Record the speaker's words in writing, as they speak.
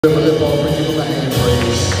Give a lip offering, give him a hand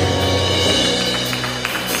praise.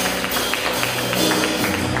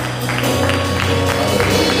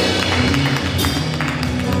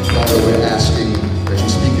 Father, we're asking that you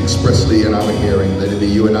speak expressly in our hearing. Let it be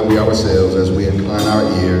you and not we ourselves as we incline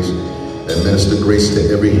our ears and minister grace to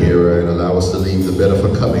every hearer and allow us to leave the better for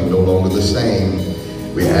coming, no longer the same.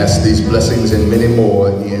 We ask these blessings and many more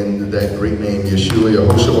in that great name, Yeshua,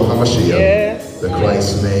 Yahushua HaMashiach. Yes. The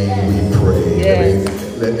Christ's name we pray. Yes.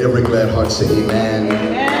 Let every glad heart say amen.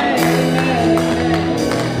 Amen.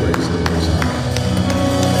 Praise the Most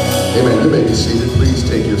High. Amen. You may be seated. Please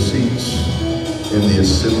take your seats in the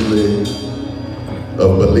assembly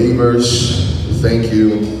of believers. Thank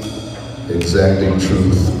you. Exacting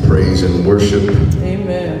truth, praise and worship.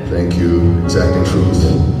 Amen. Thank you. Exacting truth.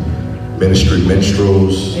 Ministry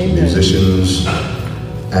minstrels, amen. Musicians,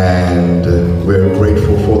 and we're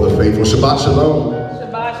grateful for the faithful. Shabbat Shalom.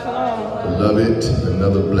 Shabbat Shalom. Beloved,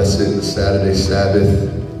 another blessed Saturday Sabbath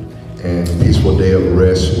and peaceful day of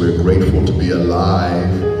rest. We're grateful to be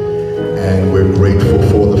alive, and we're grateful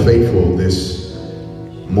for the faithful this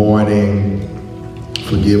morning.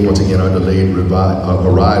 Forgive once again our delayed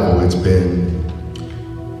arrival. It's been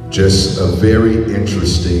just a very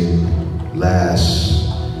interesting last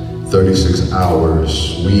 36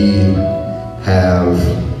 hours. We have,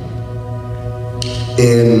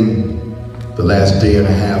 in the last day and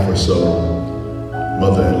a half or so,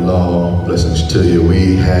 mother-in-law, blessings to you,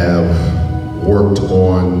 we have worked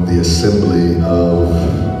on the assembly of,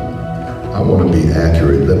 I want to be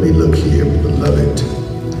accurate, let me look here, beloved.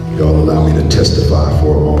 Y'all allow me to testify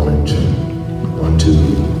for a moment. 1, 2,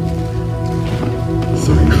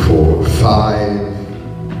 3, 4,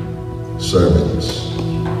 5 sermons.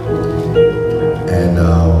 And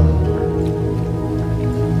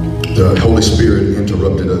the Holy Spirit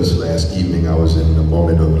interrupted us last evening. I was in a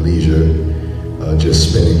moment of leisure, just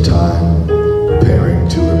spending time preparing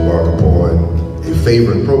to embark upon a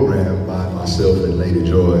favorite program by myself and Lady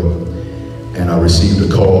Joy. And I received a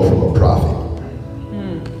call from a prophet.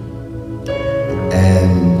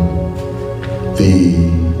 And the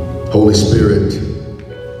Holy Spirit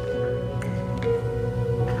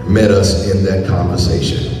met us in that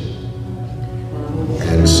conversation.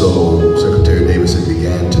 And so Secretary Davis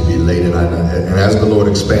began to be late, and as the Lord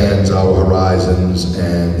expands our horizons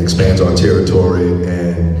and expands our territory,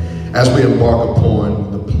 and as we embark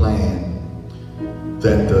upon the plan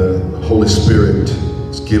that the Holy Spirit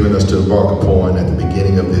has given us to embark upon at the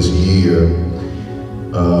beginning of this year,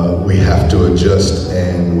 we have to adjust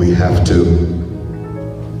and we have to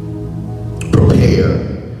prepare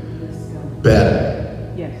better.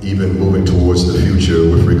 Even moving towards the future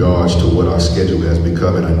with regards to what our schedule has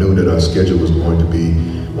become. And I knew that our schedule was going to be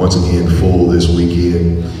once again full this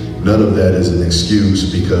weekend. None of that is an excuse,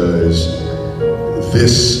 because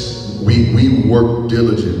we worked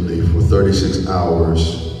diligently for 36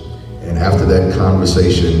 hours. And after that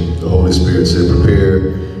conversation, the Holy Spirit said,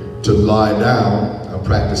 prepare to lie down. I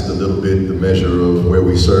practiced a little bit the measure of where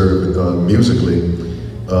we serve musically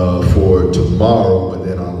for tomorrow, but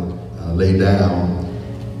then I'll lay down.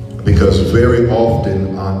 Because very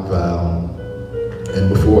often, Aunt Val, and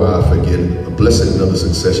before I forget, a blessed another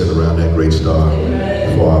succession around that great star.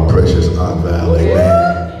 Amen. For our precious Aunt Val,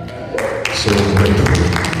 amen. So grateful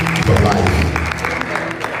for life.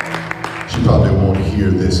 She probably won't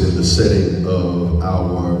hear this in the setting of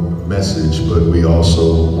our message, but we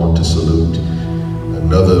also want to salute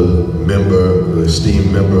another member,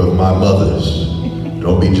 esteemed member of my mother's.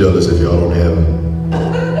 Don't be jealous if y'all don't have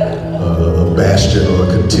a bastion or a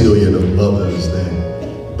cotillion of mothers that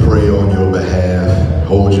pray on your behalf,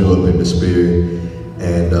 hold you up in the spirit,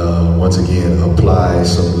 and once again apply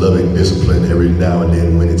some loving discipline every now and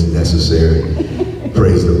then when it's necessary.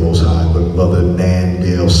 Praise the Most High. But Mother Nan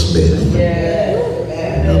Gail Smith,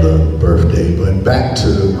 another birthday. But back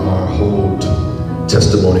to our whole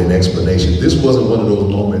testimony and explanation. This wasn't one of those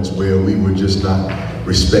moments where we were just not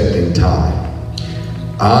respecting time.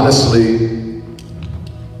 Honestly,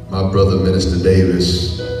 my brother, Minister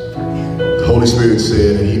Davis, the Holy Spirit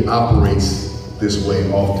said, and he operates this way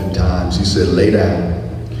oftentimes, he said, lay down,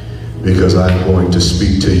 because I'm going to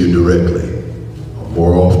speak to you directly.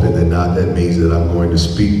 More often than not, that means that I'm going to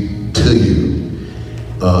speak to you,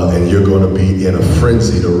 and you're going to be in a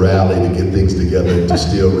frenzy to rally to get things together and to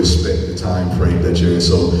still respect the time frame that you're in.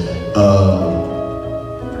 So,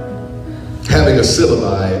 having a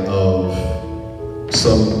syllabi of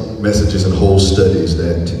some messages and whole studies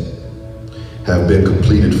that have been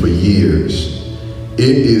completed for years,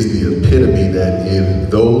 it is the epitome that if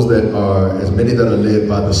those that are, as many that are led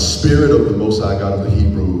by the Spirit of the Most High God of the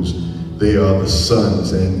Hebrews, they are the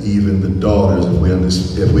sons and even the daughters,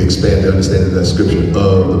 if we expand the understanding of that scripture,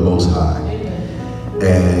 of the Most High.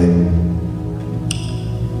 And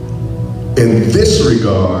in this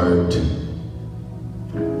regard,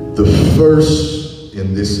 the first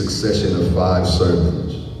in this succession of 5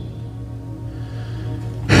 sermons,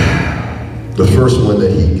 the first one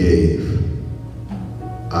that he gave,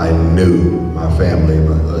 I knew my family,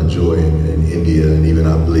 my Joy in India, and even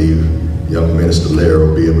I believe young Minister Selara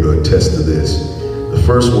will be able to attest to this. The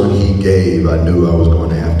first one he gave, I knew I was going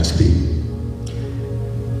to have to speak.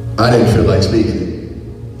 I didn't feel like speaking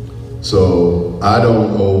it. So I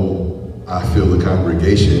feel the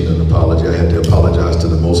congregation an apology. I had to apologize to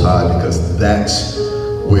the Most High, because that's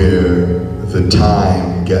where the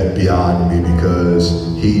time got beyond me, because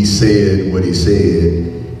he said what he said,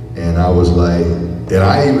 and I was like,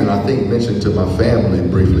 and I think mentioned to my family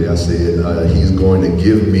briefly, I said, he's going to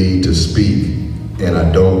give me to speak, and I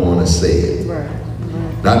don't want to say it.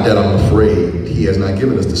 Right. Not that I'm afraid. He has not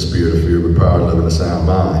given us the spirit of fear, but power, love, and a sound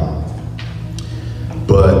mind.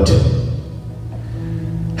 But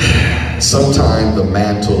sometimes the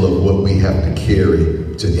mantle of what we have to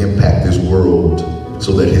carry to impact this world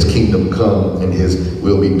so that his kingdom come and his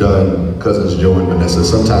will be done, cousins Joe and Vanessa,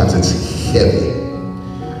 sometimes it's heavy.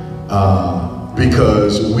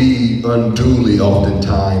 Because we unduly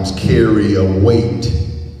oftentimes carry a weight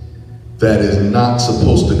that is not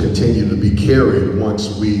supposed to continue to be carried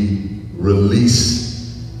once we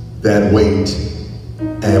release that weight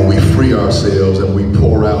and we free ourselves and we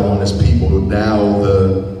pour out on his people. Now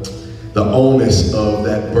the onus of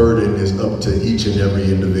that burden is up to each and every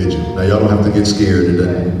individual. Now y'all don't have to get scared. It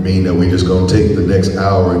doesn't mean that we're just gonna take the next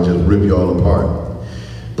hour and just rip y'all apart.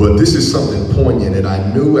 But this is something poignant, and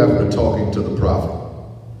I knew after talking to the prophet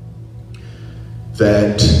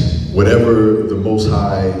that whatever the Most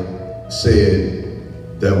High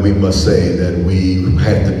said that we must say, that we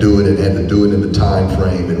had to do it, and had to do it in the time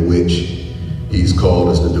frame in which he's called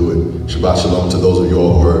us to do it. Shabbat Shalom to those of you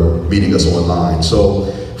all who are meeting us online.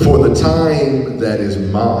 So for the time that is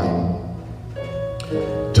mine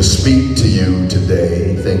to speak to you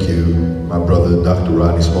today, thank you, my brother, Dr.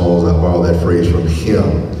 Rodney Smalls, I borrow that phrase from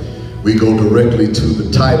him. We go directly to the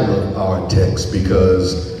title of our text,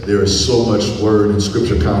 because there is so much word and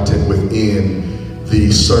scripture content within the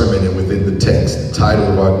sermon and within the text. The title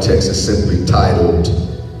of our text is simply titled,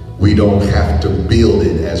 "We Don't Have to Build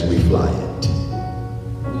It as We Fly It."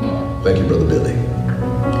 Thank you, Brother Billy.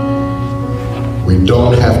 We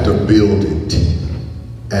don't have to build it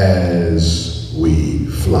as we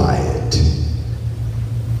fly it.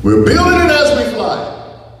 We're building it as we fly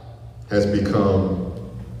it has become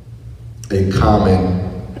a common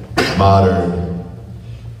modern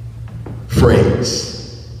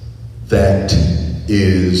phrase that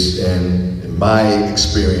is, and my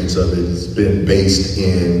experience of it has been based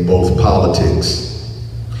in both politics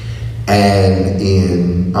and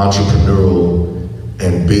in entrepreneurial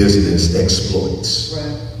and business exploits.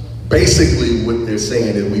 Right. Basically what they're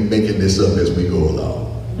saying is we're making this up as we go along.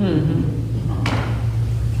 Mm-hmm.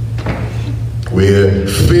 We're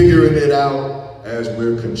figuring it out as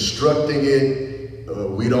we're constructing it.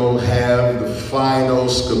 We don't have the final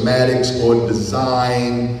schematics or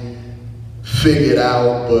design figured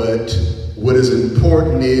out, but what is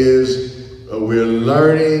important is we're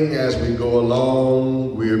learning as we go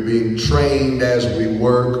along. We're being trained as we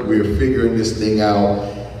work. We're figuring this thing out.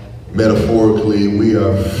 Metaphorically, we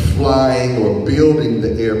are flying or building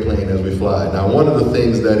the airplane as we fly. Now, one of the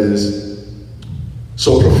things that is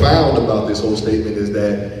so profound about this whole statement is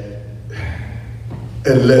that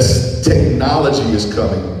unless technology is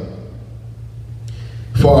coming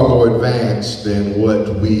far more advanced than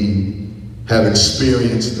what we have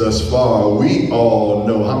experienced thus far, we all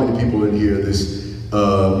know, how many people in here this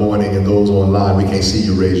morning, and those online, we can't see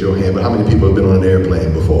you, raise your hand, but how many people have been on an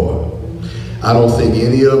airplane before? I don't think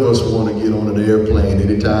any of us want to get on an airplane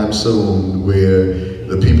anytime soon where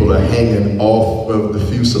the people are hanging off of the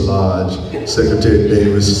fuselage, Secretary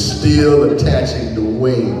Davis, still attaching the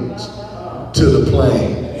wings to the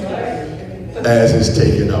plane as it's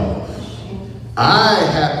taking off. I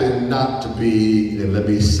happen not to be, and let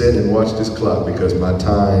me sit and watch this clock because my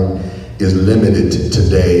time is limited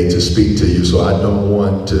today to speak to you, so I don't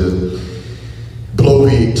want to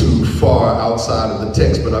bloviate too far outside of the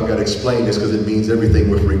text, but I've got to explain this because it means everything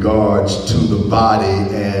with regards to the body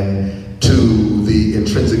and to the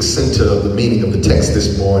intrinsic center of the meaning of the text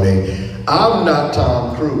this morning. I'm not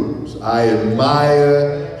Tom Cruise. I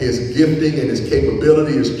admire his gifting and his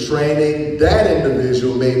capability, his training. That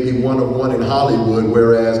individual may be one of one in Hollywood,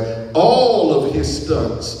 whereas all of his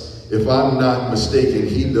stunts, if I'm not mistaken,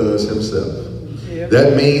 he does himself. Yep.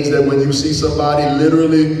 That means that when you see somebody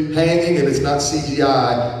literally hanging, and it's not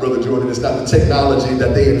CGI, Brother Jordan, it's not the technology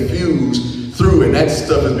that they infuse through, and that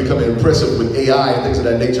stuff is becoming impressive with AI and things of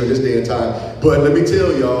that nature in this day and time. But let me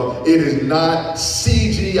tell y'all, it is not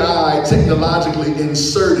CGI, technologically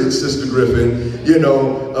inserted, Sister Griffin, you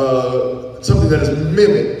know, something that is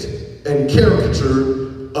mimicked and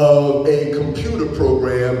caricatured of a computer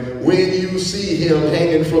program. When you see him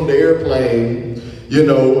hanging from the airplane, you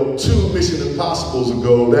know, 2 Mission Impossibles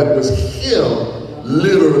ago, that was him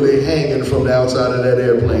literally hanging from the outside of that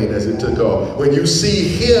airplane as it took off. When you see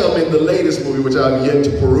him in the latest movie, which I've yet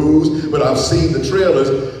to peruse, but I've seen the trailers,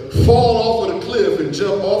 fall off of the cliff and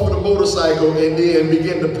jump off of the motorcycle and then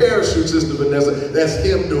begin the parachute system, Vanessa, that's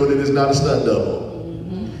him doing it. It's not a stunt double.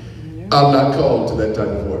 I'm not called to that type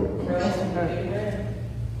of work.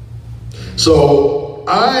 So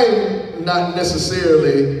I'm not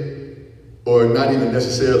necessarily, or not even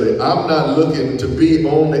necessarily, I'm not looking to be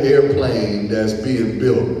on the airplane that's being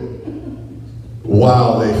built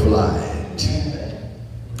while they fly it.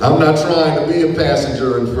 I'm not trying to be a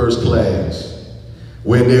passenger in first class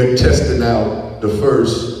when they're testing out the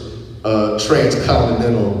first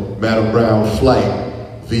transcontinental Madam Brown flight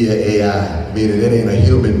via AI, meaning it ain't a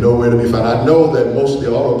human nowhere to be found. I know that mostly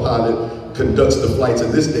autopilot conducts the flights in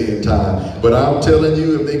this day and time, but I'm telling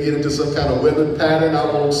you, if they get into some kind of weather pattern, I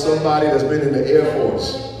want somebody that's been in the Air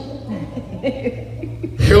Force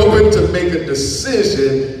helping to make a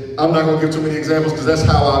decision. I'm not gonna give too many examples because that's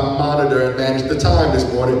how I monitor and manage the time this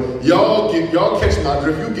morning. Y'all catch my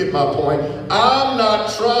drift, you get my point. I'm not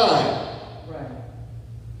trying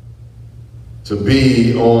to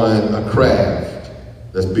be on a craft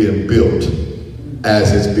that's being built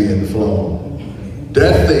as it's being flown.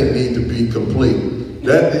 That thing needs to be complete.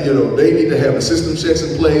 That, you know, they need to have the system checks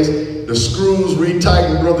in place, the screws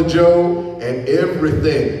retightened, Brother Joe, and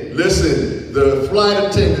everything. Listen, the flight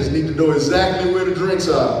attendants need to know exactly where the drinks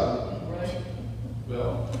are. Right.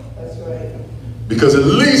 Well, that's right. Because at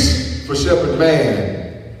least for Shepherd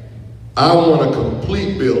Mann, I want a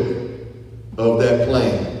complete building of that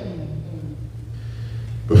plane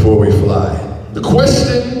before we fly. The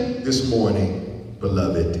question this morning,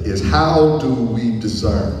 beloved, is how do we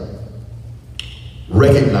discern?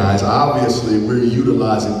 Recognize, obviously, we're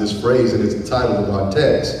utilizing this phrase, and it's the title of our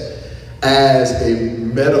text, as a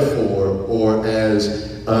metaphor or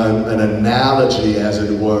as an analogy, as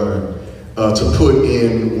it were, to put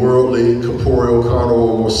in worldly, corporeal,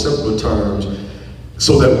 carnal, or more simpler terms,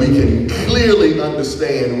 so that we can clearly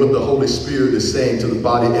understand what the Holy Spirit is saying to the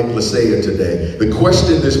body ecclesia today. The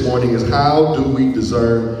question this morning is, how do we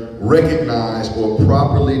discern, recognize, or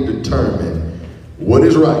properly determine what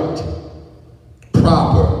is right,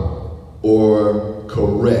 proper, or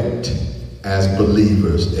correct as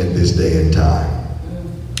believers in this day and time?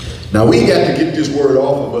 Now, we got to get this word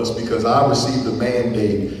off of us because I received a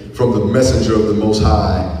mandate from the messenger of the Most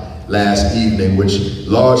High last evening, which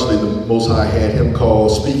largely the Most High had him call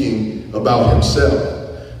speaking about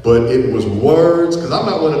himself. But it was words, because I'm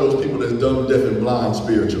not one of those people that's dumb, deaf, and blind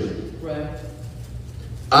spiritually. Right.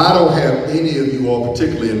 I don't have any of you all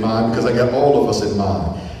particularly in mind because I got all of us in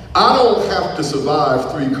mind. I don't have to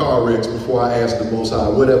survive 3 car wrecks before I ask the Most High,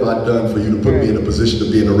 what have I done for you to put me in a position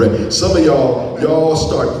to be in a wreck? Some of y'all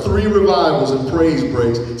start 3 revivals and praise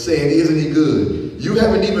breaks saying, isn't he good? You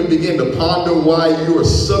haven't even begun to ponder why you are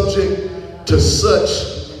subject to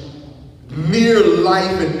such near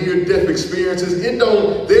life and near death experiences.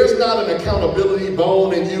 There's not an accountability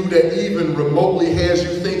bone in you that even remotely has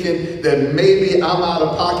you thinking that maybe I'm out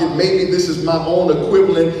of pocket, maybe this is my own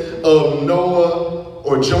equivalent of Noah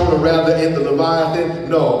or Jonah rather in the Leviathan.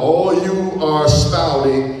 No, all you are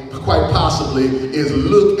spouting quite possibly is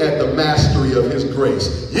look at the mastery of his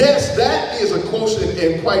grace. Yes, that is a quotient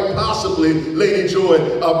and quite possibly, Lady Joy,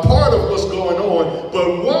 a part of what's going on.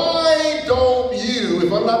 But why don't you,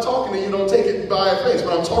 if I'm not talking to you, don't take it by offense,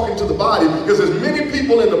 but I'm talking to the body, because there's many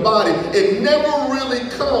people in the body, it never really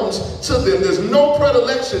comes to them. There's no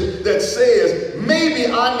predilection that says,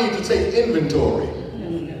 maybe I need to take inventory.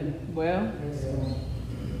 Well,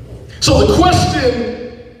 so the question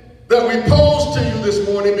that we pose to you this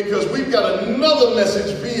morning, because we've got another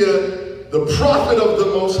message via the prophet of the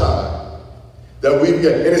Most High that we've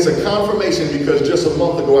got, and it's a confirmation because just a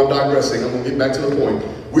month ago, I'm digressing, I'm going to get back to the point.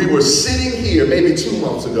 We were sitting here maybe 2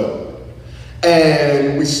 months ago,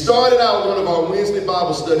 and we started out one of our Wednesday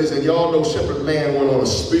Bible studies, and y'all know Shepherd Mann went on a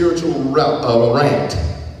spiritual rant,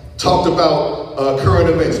 talked about current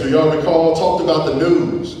events. Do y'all recall? Talked about the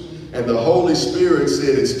news. and the Holy Spirit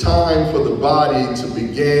said it's time for the body to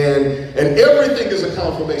begin, and everything is a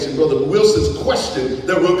confirmation. Brother Wilson's question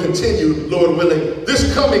that will continue, Lord willing,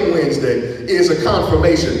 this coming Wednesday is a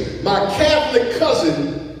confirmation. My Catholic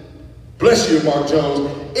cousin, bless you, Mark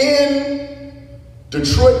Jones, in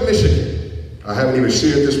Detroit, Michigan, I haven't even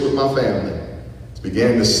shared this with my family,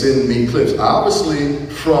 began to send me clips, obviously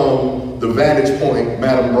from the vantage point,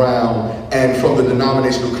 Madam Brown, and from the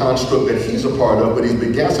denominational construct that he's a part of, but he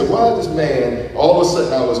began to say, why is this man, all of a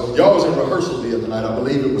sudden y'all was in rehearsal the other night, I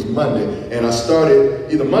believe it was Monday, and I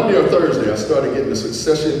started, either Monday or Thursday, I started getting a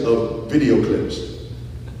succession of video clips.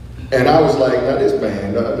 And I was like, now this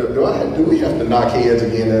man, do we have to knock heads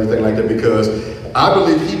again and everything like that? Because I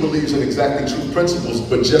believe he believes in exactly true principles,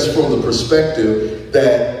 but just from the perspective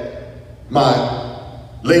that my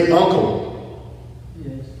late uncle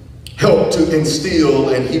helped to instill,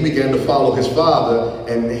 and he began to follow his father,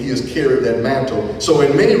 and he has carried that mantle. So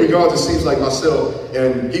in many regards, it seems like myself,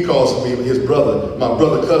 and he calls me his brother, my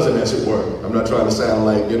brother cousin, as it were. I'm not trying to sound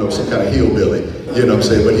like, some kind of hillbilly, you know what I'm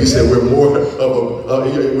saying? But he said we're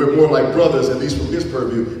more like brothers, at least from his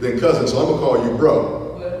purview, than cousins. So I'm gonna call you bro.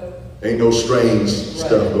 Ain't no strange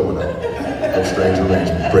stuff going on. No strange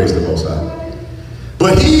arrangement. Praise the Most High.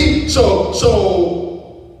 But he,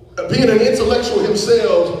 being an intellectual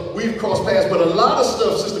himself, we've crossed paths, but a lot of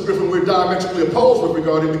stuff, Sister Griffin, we're diametrically opposed with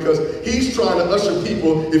regarding, because he's trying to usher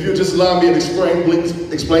people, if you'll just allow me to explain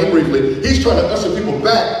briefly, he's trying to usher people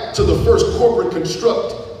back to the first corporate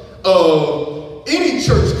construct of any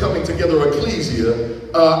church coming together, or ecclesia,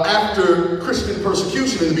 after Christian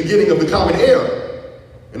persecution in the beginning of the Common Era.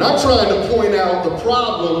 And I'm trying to point out the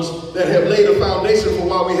problems that have laid a foundation for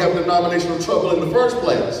why we have denominational trouble in the first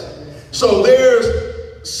place. So there's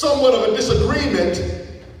somewhat of a disagreement,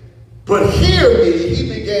 but hear me, he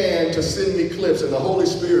began to send me clips, and the Holy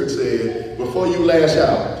Spirit said, before you lash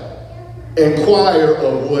out, inquire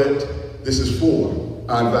of what this is for.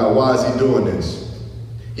 Why is he doing this?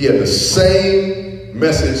 He had the same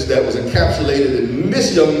message that was encapsulated in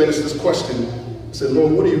this young minister's question. I said,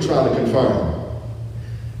 Lord, what are you trying to confirm?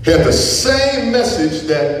 He had the same message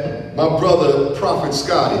that my brother, Prophet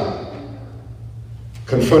Scotty,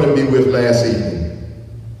 confronted me with last evening.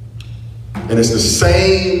 And it's the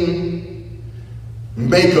same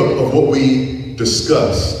makeup of what we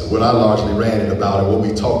discussed, what I largely ranted about, and what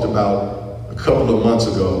we talked about a couple of months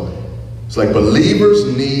ago. It's like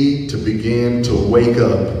believers need to begin to wake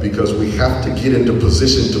up, because we have to get into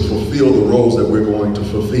position to fulfill the roles that we're going to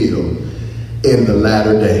fulfill in the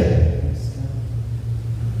latter day.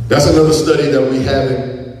 That's another study that we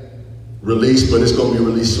haven't released, but it's going to be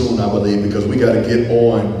released soon, I believe, because we got to get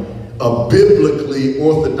on a biblically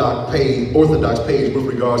orthodox page with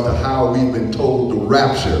regards to how we've been told the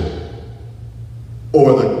rapture,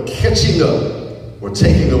 or the catching up or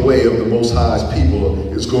taking away of the Most High's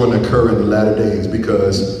people is going to occur in the latter days.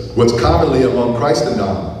 Because what's commonly among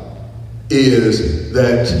Christendom is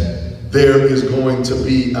that there is going to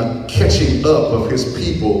be a catching up of his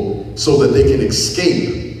people so that they can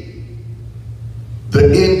escape the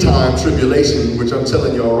end time tribulation, which I'm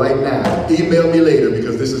telling y'all right now, email me later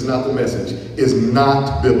because this is not the message, is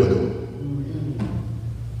not biblical.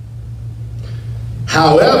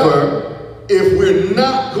 However, if we're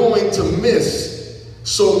not going to miss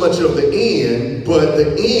so much of the end, but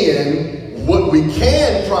the end, what we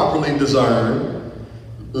can properly discern,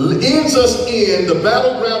 ends us in the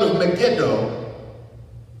battleground of Megiddo,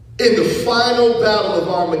 in the final battle of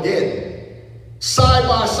Armageddon, side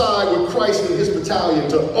by side with Christ and his battalion,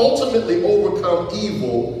 to ultimately overcome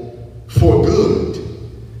evil for good.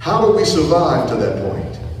 How do we survive to that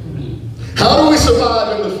point? How do we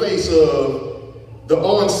survive in the face of the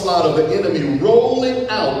onslaught of the enemy rolling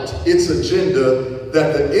out its agenda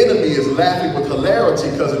that the enemy is laughing with hilarity,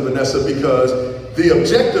 Cousin Vanessa, because the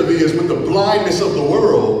objective is, with the blindness of the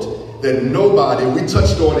world, that nobody, we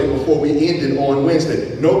touched on it before we ended on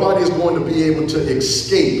Wednesday, nobody is going to be able to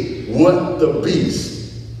escape what the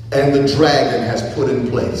beast and the dragon has put in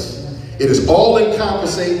place. It is all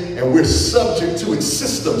encompassing, and we're subject to its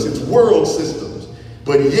systems, its world systems.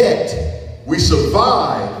 But yet, we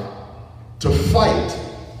survive to fight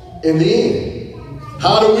in the end.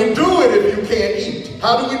 How do we do it if you can't eat?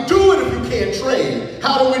 How do we do it if you can't train?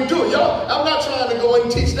 How do we do it? Y'all, I'm not trying to go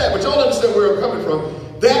and teach that, but y'all understand where I'm coming from.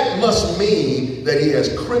 That must mean that he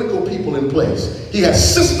has critical people in place. He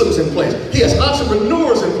has systems in place. He has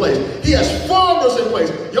entrepreneurs in place. He has farmers in place.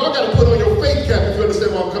 Y'all got to put on your faith cap if you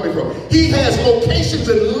understand where I'm coming from. He has locations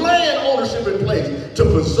and land ownership in place to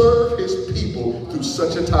preserve his people through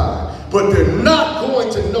such a time. But they're not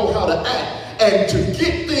going to know how to act and to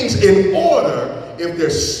get things in order if they're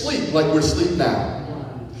asleep like we're asleep now.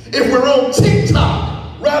 if we're on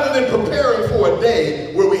TikTok rather than preparing for a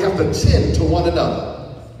day where we have to tend to one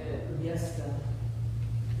another? Yes, sir.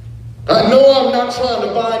 I know I'm not trying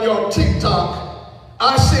to bind you on TikTok.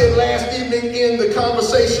 I said last evening in the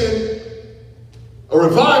conversation, a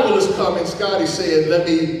revival is coming. Scotty said, let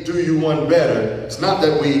me do you one better. It's not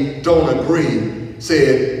that we don't agree.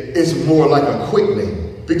 Said, it's more like a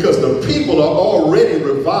quickening because the people are already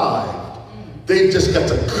revived. They've just got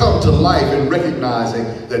to come to life and recognizing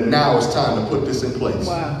that now it's time to put this in place.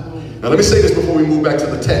 Wow. Now let me say this before we move back to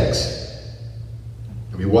the text.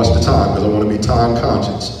 Let me watch the time because I want to be time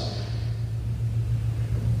conscious.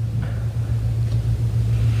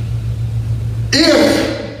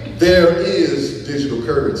 If there is digital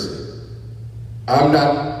currency, I'm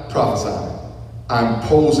not prophesying. I'm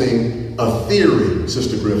posing a theory,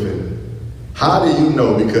 Sister Griffin. How do you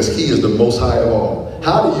know, because he is the most high of all,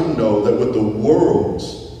 how do you know that with the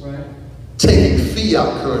world's taking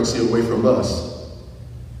fiat currency away from us,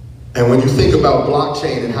 and when you think about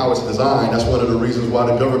blockchain and how it's designed, that's one of the reasons why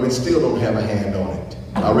the government still don't have a hand on it.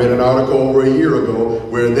 I read an article over a year ago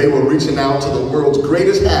where they were reaching out to the world's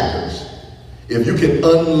greatest hackers. If you can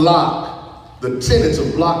unlock the tenets of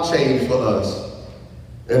blockchain for us,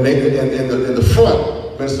 and the front,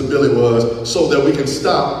 Mr. Billy, was so that we can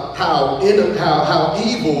stop how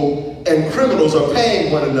evil and criminals are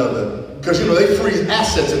paying one another. Because, you know, they freeze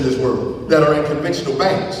assets in this world that are in conventional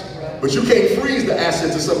banks. But you can't freeze the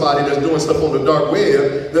assets of somebody that's doing stuff on the dark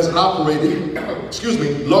web that's operating, excuse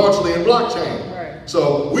me, largely in blockchain. Right.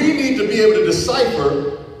 So we need to be able to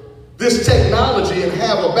decipher this technology and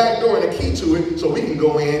have a backdoor and a key to it so we can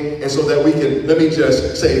go in and so that we can, let me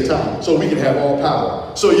just save time, so we can have all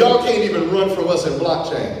power. So y'all can't even run from us in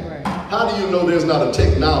blockchain. Right. How do you know there's not a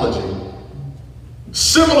technology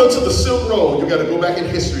similar to the Silk Road? You got to go back in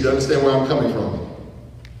history to understand where I'm coming from.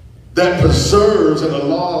 That preserves and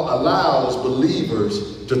allows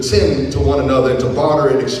believers to tend to one another and to barter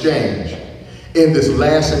and exchange in this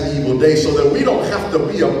last and evil day so that we don't have to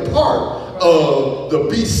be a part of the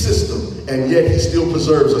beast system, and yet he still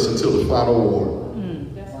preserves us until the final war.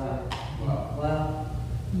 Wow.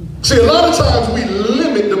 See, a lot of times we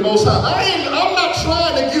limit the Most High. I'm not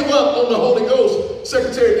trying to give up on the Holy Ghost,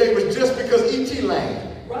 Secretary Davis, just because E.T. land.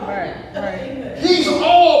 Right. He's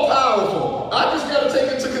all powerful. I just got to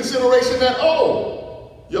take into consideration that,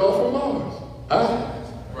 oh, y'all from Mars.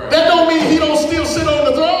 That don't mean he don't still sit on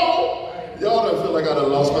the throne. Y'all don't feel like I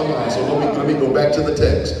done lost my mind, so let me go back to the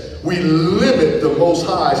text. We limit the Most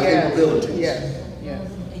High's capabilities. Yes.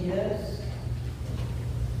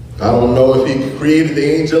 I don't know if he created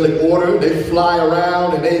the angelic order. They fly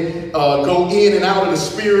around and they go in and out of the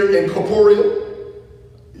spirit and corporeal.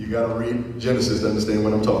 You got to read Genesis to understand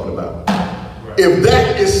what I'm talking about. Right. If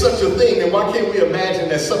that is such a thing, then why can't we imagine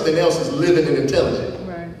that something else is living and intelligent?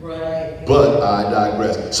 Right. But I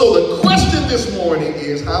digress. So the question this morning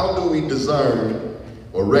is, how do we discern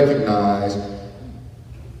or recognize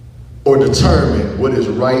or determine what is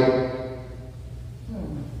right,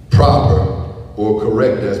 proper, or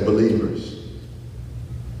correct as believers?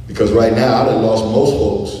 Because right now, I done lost most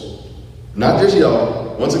folks. Not just y'all.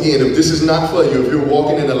 Once again, if this is not for you, if you're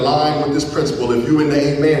walking in line with this principle, if you in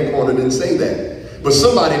the amen corner didn't say that. But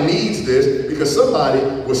somebody needs this because somebody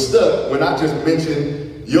was stuck when I just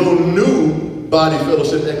mentioned your new body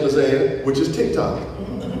fellowship ecclesia, which is TikTok.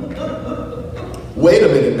 Wait a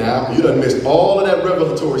minute now, you done missed all of that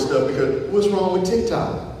revelatory stuff because what's wrong with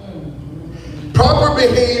TikTok? Proper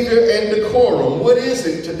behavior and decorum, what is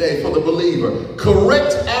it today for the believer?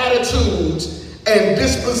 Correct attitudes and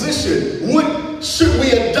disposition. What should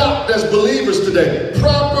we adopt as believers today?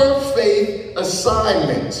 Proper faith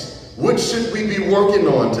assignments. What should we be working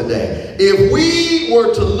on today? If we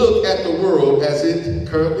were to look at the world as it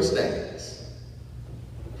currently stands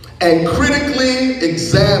and critically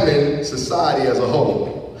examine society as a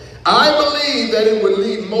whole, I believe that it would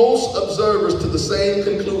lead most observers to the same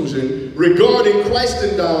conclusion regarding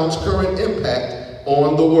Christendom's current impact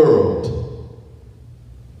on the world.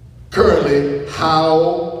 Currently,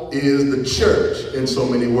 how is the church, in so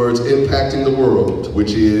many words, impacting the world?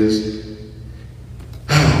 Which is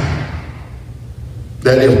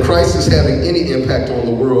that if Christ is having any impact on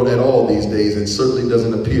the world at all these days, it certainly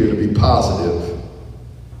doesn't appear to be positive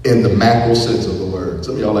in the macro sense of the word.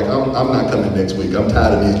 Some of y'all are like, I'm not coming next week. I'm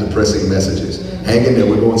tired of these depressing messages. Hang in there,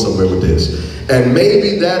 we're going somewhere with this. And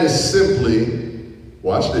maybe that is simply,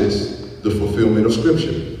 watch this, the fulfillment of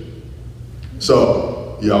Scripture.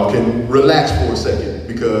 So, y'all can relax for a second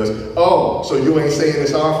because, oh, so you ain't saying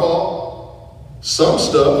it's our fault? Some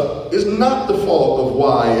stuff is not the fault of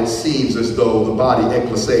why it seems as though the body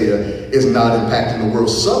ecclesia is not impacting the world.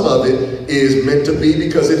 Some of it is meant to be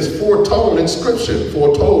because it is foretold in Scripture.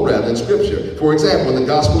 For example, in the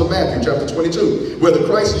Gospel of Matthew, chapter 22, where the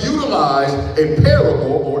Christ utilized a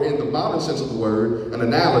parable, or in the modern sense of the word, an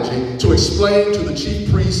analogy, to explain to the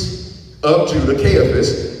chief priests of Judah,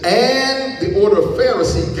 Caiaphas, and the order of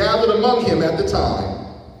Pharisee gathered among him at the time,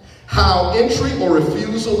 how entry or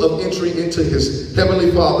refusal of entry into his heavenly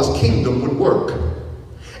Father's kingdom would work.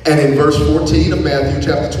 And in verse 14 of Matthew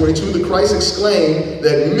chapter 22, the Christ exclaimed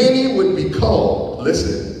that many would be called,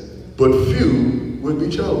 listen, but few would be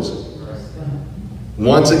chosen.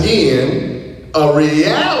 Once again, a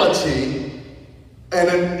reality and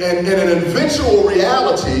an eventual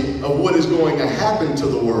reality of what is going to happen to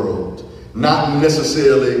the world, not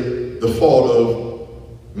necessarily the fault of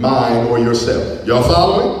mine or yourself. Y'all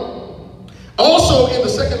following? Also, in the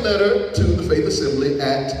second letter to the Faith Assembly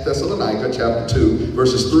at Thessalonica, chapter 2,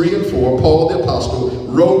 verses 3 and 4, Paul the Apostle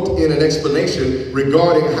wrote in an explanation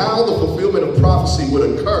regarding how the fulfillment of prophecy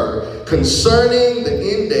would occur concerning the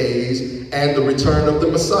end days and the return of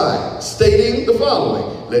the Messiah, stating the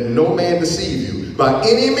following: "Let no man deceive you by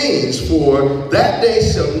any means, for that day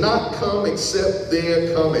shall not come except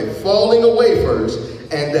there come a falling away first,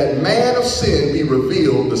 and that man of sin be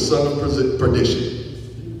revealed, the son of perdition."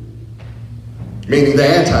 Meaning the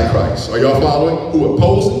Antichrist. Are y'all following? Who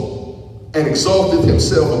opposeth and exalteth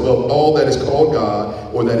himself above all that is called God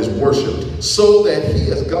or that is worshipped, so that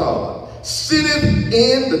he as God sitteth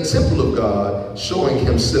in the temple of God, showing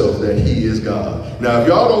himself that he is God. Now, if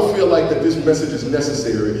y'all don't feel like that this message is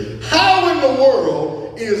necessary, how in the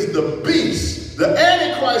world is the beast, the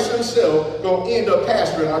Antichrist himself, going to end up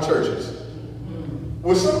pastoring our churches?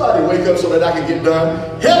 Will somebody wake up so that I can get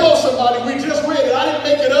done? Hello, somebody. We just read it. I didn't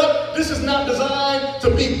make it up. This is not designed to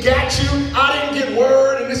be got you. I didn't get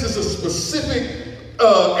word, and this is a specific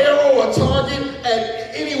arrow or target at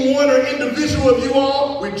any one or individual of you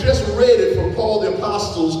all. We just read it from Paul the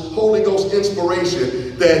Apostle's Holy Ghost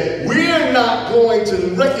inspiration that we're not going to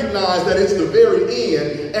recognize that it's the very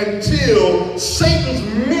end until Satan's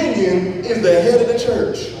minion is the head of the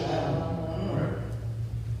church.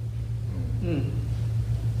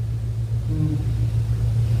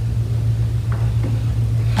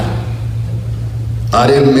 I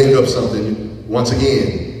didn't make up something. Once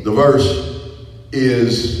again, the verse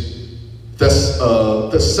is 2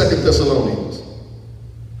 Thessalonians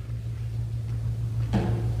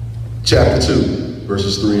chapter 2,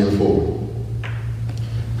 verses 3 and 4.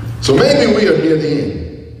 So maybe we are near the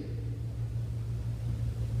end.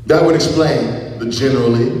 That would explain the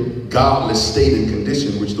generally godless state and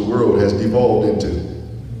condition which the world has devolved into.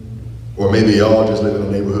 Or maybe y'all just live in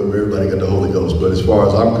a neighborhood where everybody got the Holy Ghost. But as far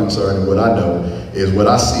as I'm concerned and what I know is what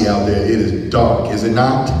I see out there, it is dark, is it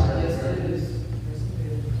not? Yes, it is.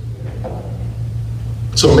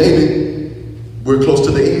 So maybe we're close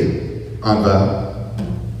to the end, Aunt Val.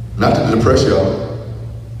 Not to depress y'all,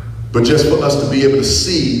 but just for us to be able to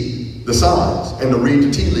see the signs and to read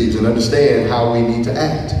the tea leaves and understand how we need to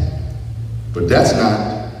act. But that's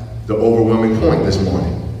not the overwhelming point this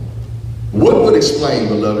morning. What would explain,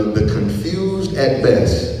 beloved, the confused at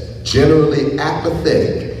best, generally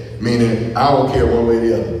apathetic, meaning I don't care one way or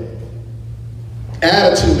the other,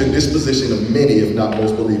 attitude and disposition of many, if not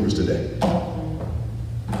most believers today?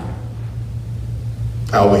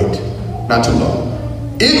 I'll wait. Not too long.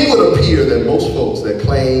 It would appear that most folks that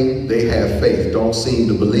claim they have faith don't seem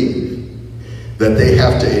to believe that they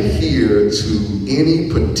have to adhere to any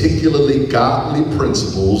particularly godly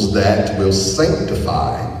principles that will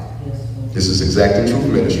sanctify. This is Exact and Truth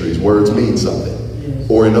Ministries. Words mean something. Yes.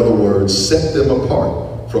 Or in other words, set them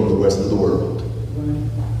apart from the rest of the world.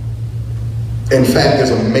 In fact,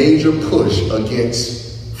 there's a major push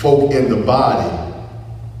against folk in the body.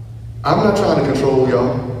 I'm not trying to control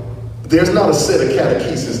y'all. There's not a set of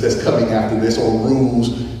catechesis that's coming after this or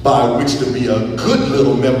rules by which to be a good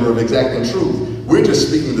little member of Exact and Truth. We're just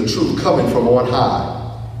speaking the truth coming from on high.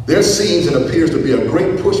 There seems and appears to be a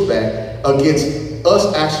great pushback against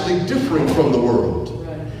us actually differing from the world.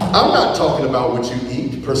 I'm not talking about what you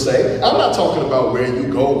eat per se. I'm not talking about where you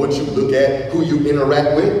go, what you look at, who you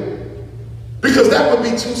interact with. Because that would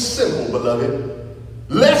be too simple, beloved.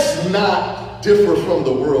 Let's not differ from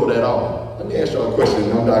the world at all. Let me ask y'all a question,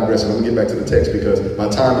 and I'm digressing. I'm going to get back to the text because my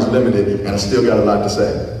time is limited and I still got a lot to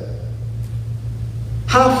say.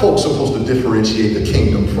 How are folks supposed to differentiate the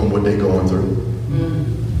kingdom from what they're going through?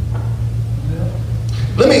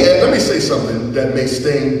 Let me say something that may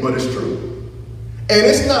sting, but it's true. And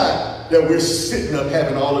it's not that we're sitting up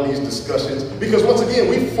having all of these discussions, because once again,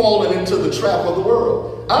 we've fallen into the trap of the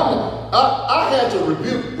world. I had to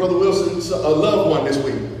rebuke Brother Wilson's loved one this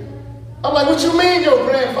week. I'm like, what you mean your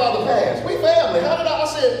grandfather passed? We family. How did I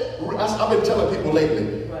said, I've been telling people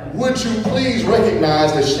lately, would you please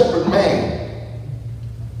recognize that Shepherd Mann,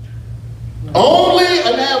 only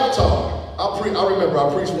an avatar. I remember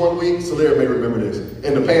I preached one week, Selara may remember this,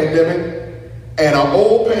 in the pandemic, and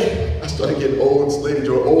I started getting old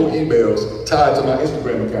emails tied to my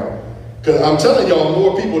Instagram account. Because I'm telling y'all,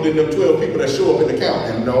 more people than them 12 people that show up in the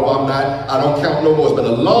count. And no, I'm not, I don't count no more. It's been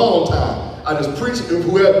a long time. I just preach in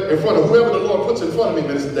front of whoever the Lord puts in front of me,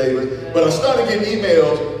 Minister David. But I started getting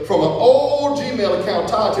emails from an old Gmail account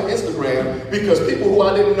tied to Instagram, because people who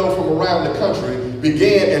I didn't know from around the country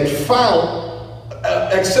began and found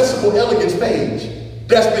Accessible Elegance page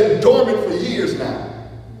that's been dormant for years now.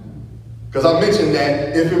 Because I mentioned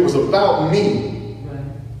that if it was about me,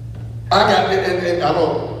 I got, and I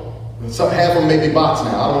don't, so half of them may be bots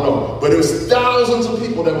now, I don't know. But it was thousands of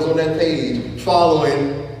people that was on that page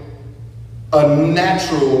following a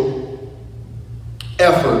natural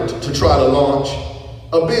effort to try to launch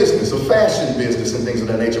a business, a fashion business and things of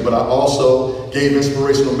that nature. But I also gave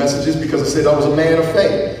inspirational messages because I said I was a man of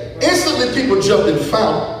faith. Instantly people jumped and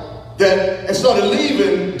found that and started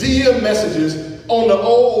leaving DM messages on the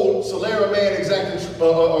old Selara Mann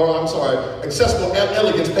Accessible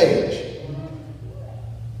Elegance page.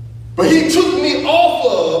 But he took me off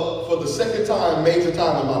of, for the second time, major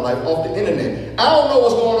time in my life, off the internet. I don't know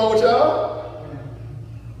what's going on with y'all,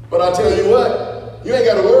 but I tell you what, you ain't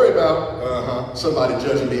got to worry about somebody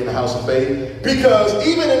judging me in the house of faith, because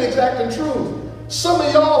even in Exacting Truth, some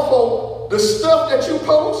of y'all folk, the stuff that you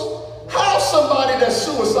post, how somebody that's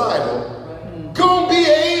suicidal gonna be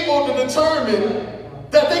able to determine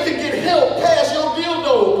that they can get help past your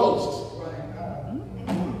dildo posts?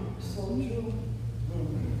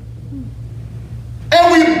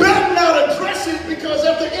 And we better not address it, because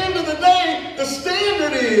at the end of the day, the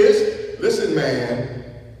standard is, listen, man,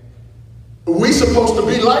 we supposed to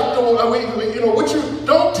be like what you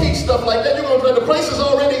don't teach stuff like that. You're gonna, the place is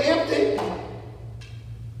already empty.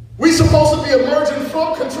 We supposed to be emerging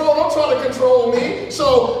from control. Don't try to control me.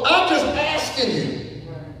 So I'm just asking you,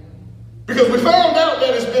 because we found out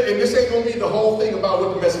that it's been, and this ain't gonna be the whole thing about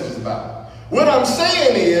what the message is about. What I'm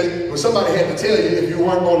saying is, when somebody had to tell you if you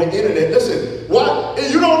weren't on the internet, listen, what?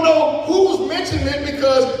 You don't know who's mentioning it,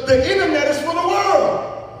 because the internet is for the world.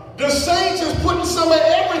 The saints is putting some of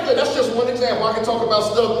everything. That's just one example. I can talk about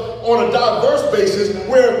stuff on a diverse basis.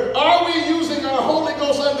 Where are we using our Holy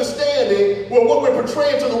Ghost understanding with what we're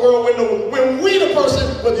portraying to the world, when we the person,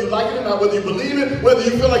 whether you like it or not, whether you believe it, whether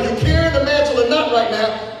you feel like you're carrying the mantle or not right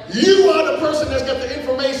now, you are the person that's got the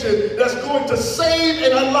information that's going to save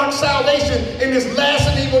and unlock salvation in this last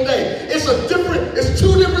and evil day. It's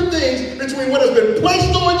two different things between what has been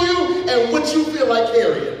placed on you and what you feel like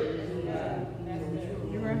carrying.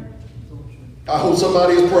 I hope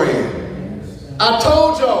somebody is praying. I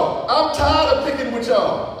told y'all, I'm tired of picking with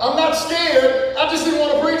y'all. I'm not scared. I just didn't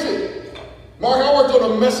want to preach it. Mark, I worked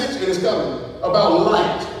on a message, and it's coming, about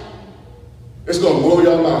light. It's going to blow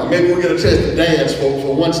your mind. Maybe we'll get a chance to dance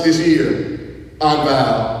for once this year on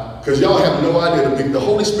vow. Because y'all have no idea. The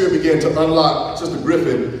Holy Spirit began to unlock, Sister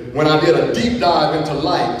Griffin, when I did a deep dive into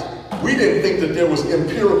light. We didn't think that there was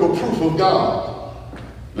empirical proof of God.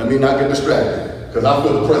 Let me not get distracted, because I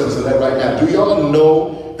feel the presence of that right now. Do y'all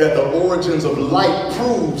know that the origins of light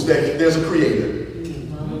proves that there's a creator?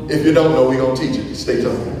 If you don't know, we're going to teach it. Stay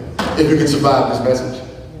tuned. If you can survive this message.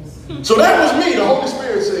 So that was me. The Holy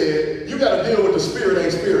Spirit said, you got to deal with the spirit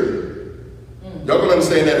ain't spirited. Y'all going to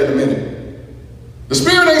understand that in a minute. The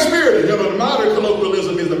spirit ain't spirited. You know, the modern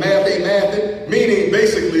colloquialism is the math ain't mathing, meaning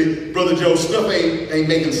basically, Brother Joe, stuff ain't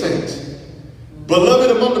making sense. Beloved,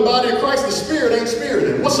 among the body of Christ, the spirit ain't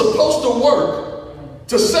spirited. What's supposed to work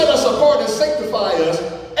to set us apart and sanctify us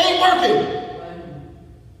ain't working.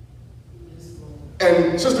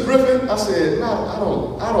 And Sister Griffin, I said,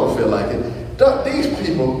 no, I don't feel like it. These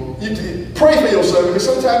people, you pray for your servant, because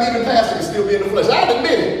sometimes even pastor can still be in the flesh. I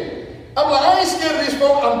admit it. I'm like, I ain't scared of these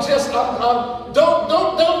folks. Shouldn't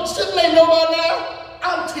they know by now?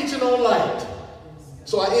 I'm teaching on light.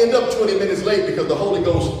 So I end up 20 minutes late because the Holy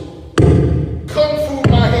Ghost kung fu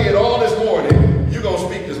my head all this morning. You're going to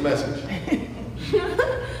speak this message.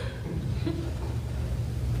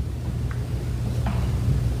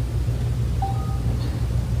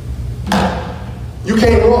 You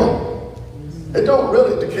can't run. It don't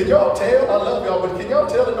really, can y'all tell? I love y'all, but can y'all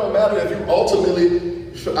tell it don't matter if you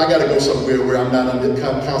ultimately, I got to go somewhere where I'm not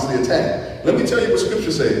constantly attacked. Let me tell you what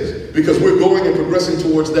Scripture says, because we're going and progressing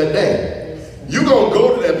towards that day. You're going to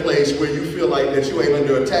go to that place where you feel like that you ain't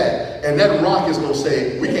under attack. And that rock is going to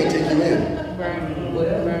say, we can't take you in.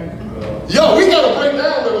 Yo, we got to break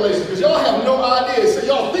down Revelation because y'all have no idea. So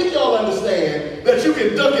y'all think y'all understand that you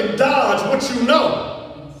can duck and dodge what you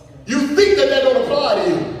know. You think that that don't apply to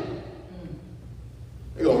you.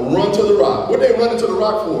 They're going to run to the rock. What are they running to the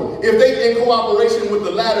rock for? If they in cooperation with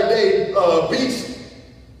the latter-day beast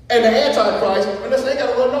and the Antichrist, and they ain't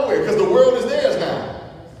got to run nowhere because the world is theirs now.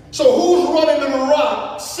 So who's running to the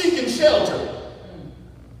rock seeking shelter?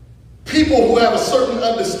 People who have a certain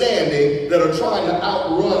understanding that are trying to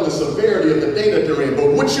outrun the severity of the day that they're in.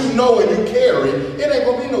 But what you know and you carry, it ain't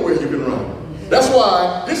going to be nowhere you can run. That's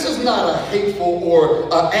why this is not a hateful or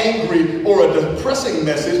an angry or a depressing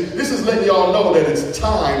message. This is letting y'all know that it's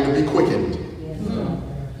time to be quickened.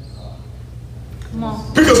 Come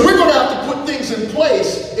on. Because we're going to have to put things in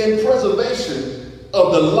place in preservation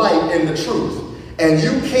of the light and the truth. And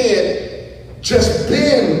you can't just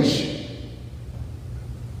binge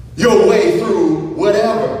your way through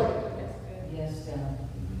whatever. Yes, God.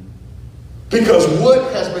 Because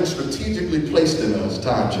what has been strategically placed in us,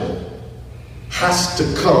 time check, has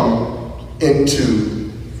to come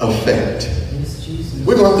into effect. Yes, Jesus.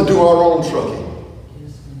 We're going to have to do our own trucking.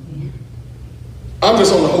 Yes, I'm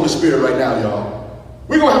just on the Holy Spirit right now, y'all.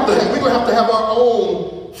 We're going to have to have our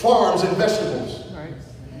own farms and vegetables.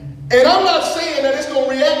 And I'm not saying that it's going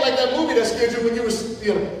to react like that movie that scared you when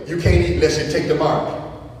you can't eat unless you take the mark.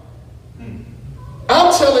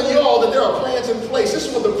 I'm telling y'all that there are plans in place. This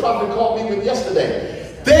is what the prophet called me with yesterday.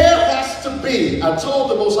 There has to be, I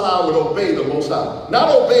told the Most High I would obey the Most High. Not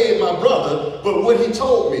obey my brother, but what he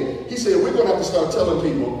told me. He said, we're going to have to start telling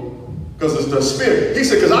people, because it's the Spirit. He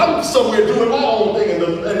said, because I'm somewhere doing my own thing, and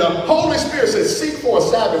the Holy Spirit said, seek for a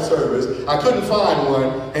Sabbath service. I couldn't find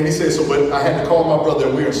one. And he said, but I had to call my brother,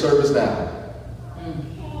 and we're in service now.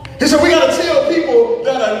 He said, we got to tell people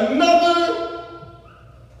that another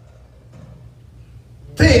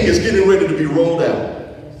thing is getting ready to be rolled out.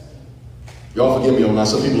 Y'all forgive me on that.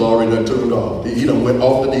 Some people already done tuned off. He done went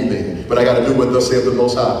off the deep end. But I got to do what thus saith the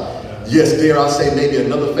Most High. Yes, dare I say maybe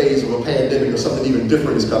another phase of a pandemic or something even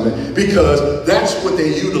different is coming, because that's what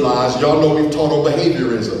they utilize. Y'all know we've taught on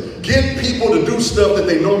behaviorism. Get people to do stuff that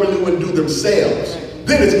they normally wouldn't do themselves.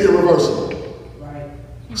 Then it's irreversible. Right.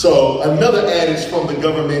 So another adage from the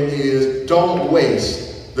government is don't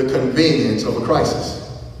waste the convenience of a crisis.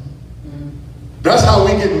 That's how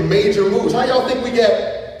we get major moves. How y'all think we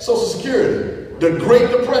get Social Security? The Great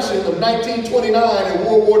Depression of 1929 and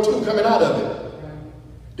World War II coming out of it.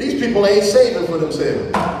 These people ain't saving for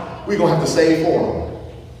themselves. We're going to have to save for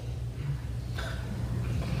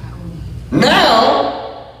them.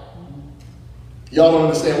 Now, y'all don't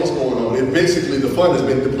understand what's going on. It basically, the fund has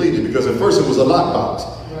been depleted because at first it was a lockbox.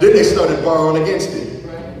 Right. Then they started borrowing against it.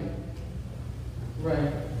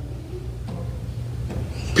 Right.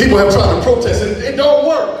 People have tried to protest it. It don't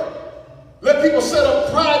work. Let people set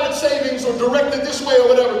up private savings or direct it this way or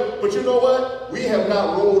whatever. But you know what? We have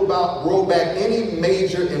not rolled back any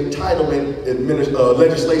major entitlement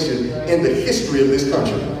legislation in the history of this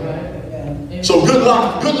country. So good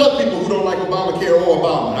luck people who don't like Obamacare or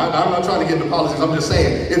Obama. I'm not trying to get into politics. I'm just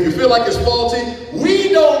saying, if you feel like it's faulty, we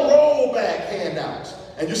don't roll back handouts.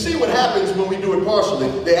 And you see what happens when we do it partially.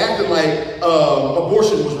 They acted like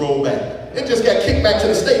abortion was rolled back. It just got kicked back to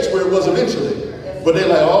the states where it was eventually. But they're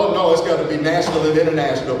like, oh no, it's got to be national and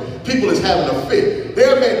international. People is having a fit.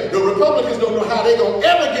 The Republicans don't know how they're going to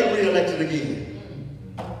ever get reelected again.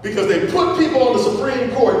 Because they put people on the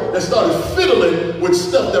Supreme Court that started fiddling with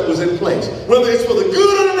stuff that was in place. Whether it's for the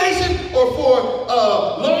good of the nation or for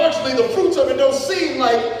largely the fruits of it don't seem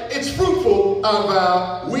like it's fruitful.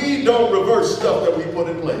 We don't reverse stuff that we put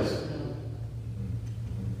in place.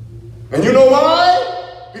 And you know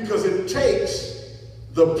why? Because it takes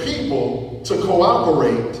the people to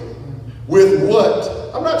cooperate with what,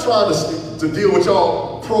 I'm not trying to deal with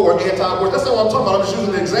y'all pro or anti-abortion. That's not what I'm talking about. I'm just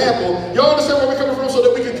using an example. Y'all understand where we're coming from so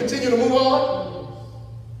that we can continue to move on?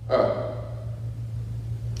 All right.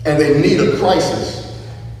 And they need a crisis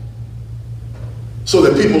so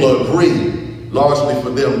that people will agree, largely for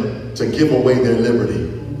them to give away their liberty.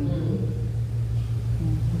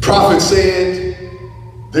 Prophet said,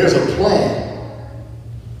 there's a plan.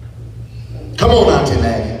 Come on, Auntie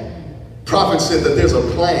Maggie. Prophet said that there's a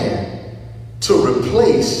plan to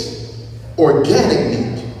replace organic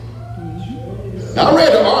meat. Now, I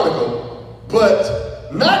read the article,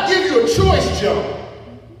 but not give you a choice, Joe.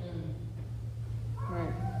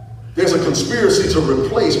 There's a conspiracy to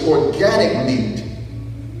replace organic meat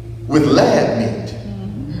with lab meat.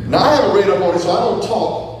 Now, I haven't read up on it, so I don't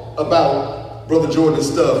talk about Brother Jordan's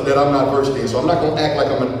stuff that I'm not versed in. So I'm not going to act like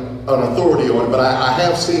I'm an authority on it, but I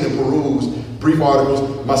have seen and perused brief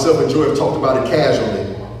articles. Myself and Joy have talked about it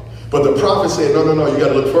casually. But the prophet said, no, you got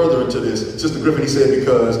to look further into this. Sister Griffin, he said,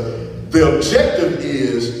 because the objective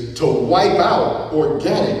is to wipe out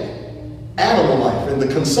organic animal life and the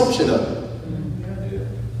consumption of it.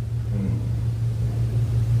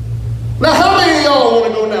 Now, how many of y'all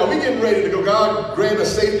want to go now? We getting ready to go. God grant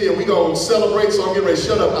us safety and we going to celebrate. So I'm getting ready to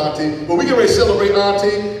shut up, Auntie. But we getting ready to celebrate,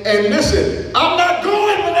 Auntie. And listen, I'm not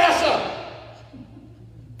going, Vanessa.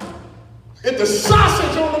 Get the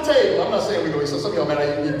sausage on the table. I'm not saying we're going to eat. So some of y'all, man, I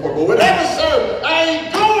ain't eat pork. But whatever, sir, I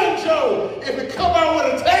ain't going, Joe. If it come out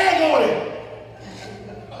with a tag on it.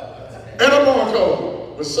 And a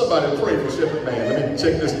barcode. But somebody pray for Shepherd Man. Let me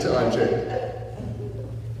check this time check.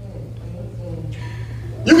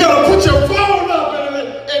 You got to put your phone up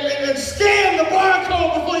and scan the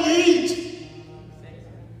barcode before you eat.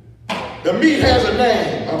 The meat has a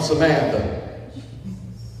name. I'm Samantha.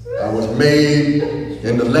 I was made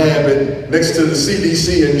in the lab next to the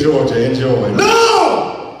CDC in Georgia. Enjoy.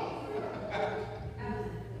 No!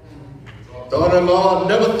 Daughter-in-law,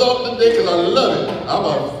 never thought today because I love it. I'm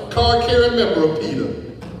a card-carrying member of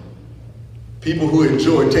PETA. People who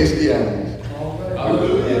enjoy tasty animals.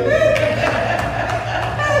 Hallelujah.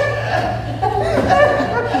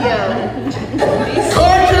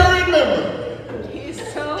 Card-carrying member.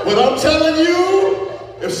 But I'm telling you,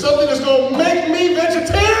 if something is going to make me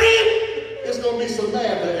vegetarian, it's going to be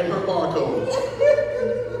Samantha and her barcode.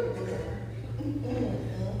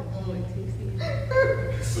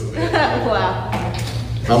 Wow.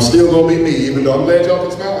 I'm still going to be me, even though I'm glad y'all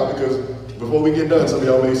can smile, because before we get done, some of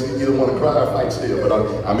y'all may either want to cry or fight still, but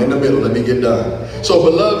I'm in the middle. Let me get done. So,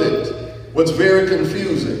 beloved, what's very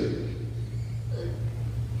confusing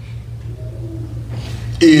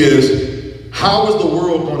is how is the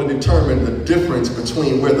world going to determine the difference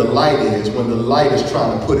between where the light is when the light is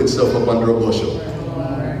trying to put itself up under a bushel?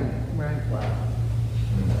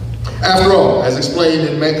 After all, as explained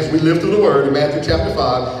in Matthew, because we live through the word in Matthew chapter 5,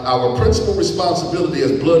 our principal responsibility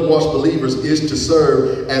as blood-washed believers is to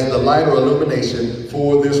serve as the light or illumination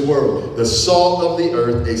for this world. The salt of the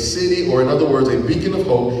earth, a city, or in other words, a beacon of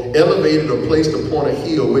hope, elevated or placed upon a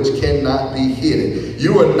hill which cannot be hidden.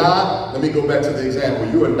 You are not, let me go back to the example,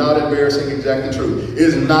 you are not embarrassing exactly true. It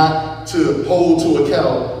is not to hold to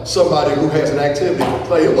account somebody who has an activity.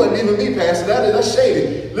 Like, it wasn't even me, Pastor. That's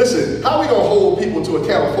shady. Listen, how are we going to hold people to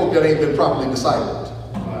account folk that ain't been properly discipled?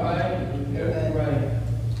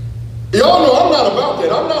 Y'all know I'm not about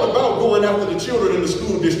that. I'm not about going after the children in the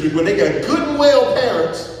school district when they got good and well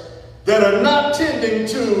parents that are not tending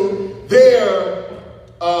to their,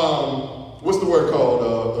 what's the word called,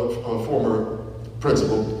 a former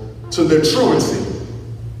principal, to their truancy.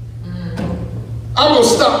 I'm going to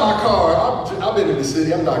stop my car. I've been in the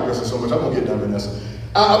city. I'm digressing so much. I'm going to get done, Vanessa.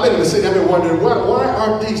 I've been in the city. I've been wondering, why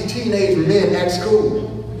aren't these teenage men at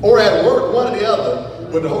school or at work, one or the other?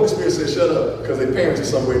 But the Holy Spirit says, shut up, because their parents in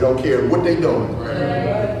some way don't care what they're doing.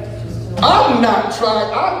 Right. I'm not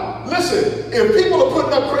trying. Listen, if people are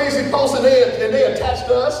putting up crazy posts and they attach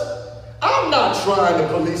to us, I'm not trying to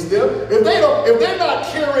police them. If they're not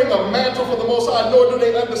carrying a mantle for the Most High, nor do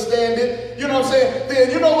they understand it, you know what I'm saying?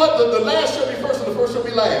 Then you know what? The last shall be first and the first shall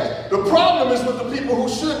be last. The problem is with the people who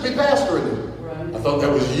should be pastoring them. Right. I thought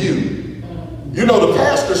that was you. You know, the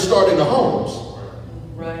pastors start in the homes.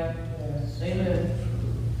 Right. Amen.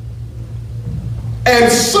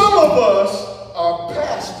 And some of us are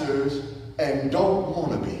pastors and don't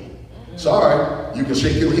want to be. Sorry, you can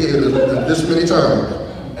shake your head this many times.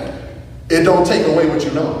 It don't take away what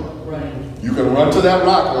you know. Right. You can run to that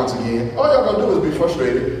rock once again. All y'all gonna do is be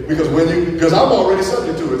frustrated because I'm already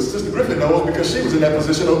subject to it. Sister Griffin knows because she was in that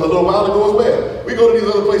position a little while ago as well. We go to these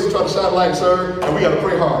other places try to shine light and serve, and we got to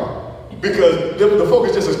pray hard because the folk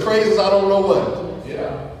is just as crazy as I don't know what.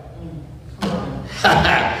 Yeah.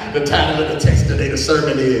 The title of the text today, the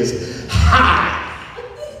sermon is how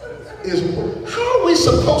are we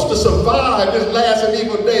supposed to survive this last and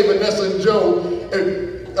evil day, Vanessa and Joe? And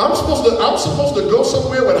I'm supposed to go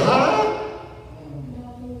somewhere with high?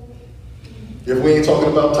 If we ain't talking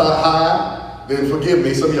about high, then forgive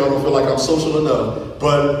me. Some of y'all don't feel like I'm social enough.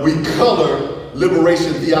 But we color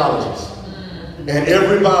liberation theologies. And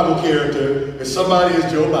every Bible character, if somebody is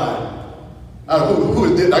Joe Biden, who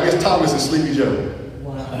is this? I guess Thomas is Sleepy Joe.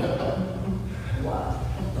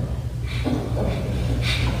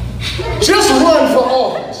 Just run for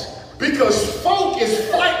office because folk is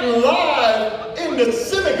fighting live in the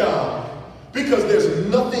synagogue because there's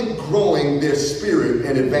nothing growing their spirit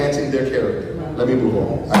and advancing their character. Let me move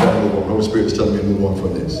on. I gotta move on. The Holy Spirit is telling me to move on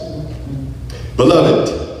from this. Beloved,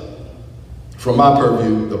 from my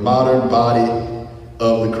purview, the modern body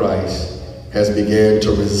of the Christ has begun to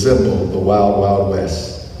resemble the wild, wild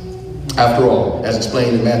west. After all, as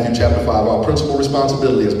explained in Matthew chapter 5, our principal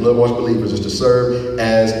responsibility as blood-washed believers is to serve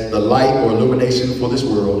as the light or illumination for this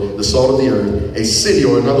world, the salt of the earth, a city,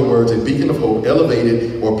 or in other words, a beacon of hope,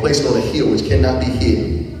 elevated or placed on a hill which cannot be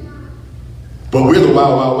hidden. But we're the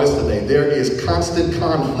wild, wild west today. There is constant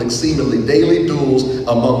conflict, seemingly daily duels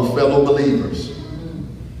among fellow believers.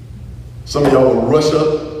 Some of y'all will rush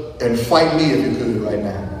up and fight me if you could right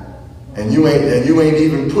now. And you ain't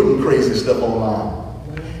even putting crazy stuff online.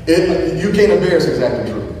 You can't embarrass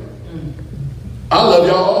exactly truth. I love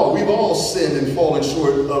y'all all. We've all sinned and fallen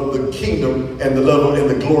short of the kingdom and the love and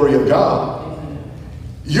the glory of God.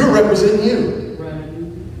 You're representing you.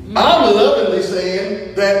 I'm lovingly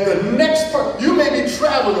saying that the next part, you may be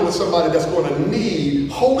traveling with somebody that's going to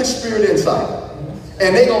need Holy Spirit insight.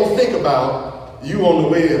 And they're going to think about you on the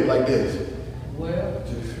web like this.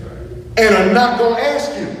 And are not going to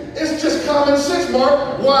ask you. It's just common sense,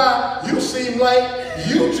 Mark. Why you seem like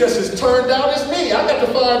you just as turned out as me. I got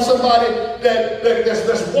to find somebody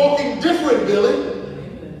that's walking different, Billy.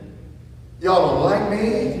 Y'all don't like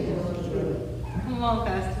me? Come on,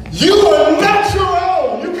 Pastor. You are not your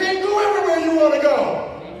own. You can't go everywhere you want to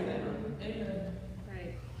go.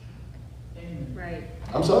 Right. Right.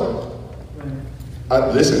 I'm sorry.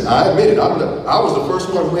 Listen, I admit it. I was the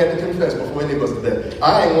first one who had to confess before any of us did that.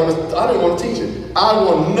 I didn't want to teach it. I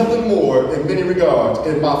want nothing more in many regards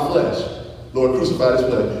in my flesh. Lord, crucify this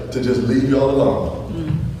flesh to just leave y'all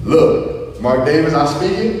alone. Look, Mark Davis, I'm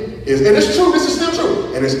speaking, and it's true. This is still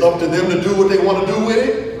true. And it's up to them to do what they want to do with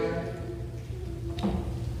it.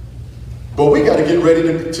 But we got to get ready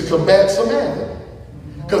to combat Samantha.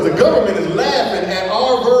 Because the government is laughing at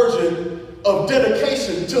our version of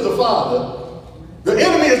dedication to the Father. The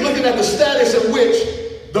enemy is looking at the status in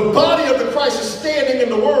which the body of the Christ is standing in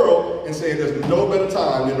the world and saying there's no better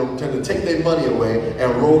time than to take their money away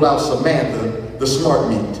and roll out Samantha, the smart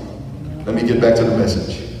meat. Let me get back to the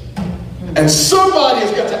message. And somebody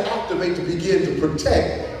has got to activate to begin to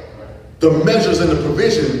protect the measures and the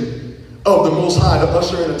provision of the Most High to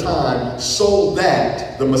usher in a time so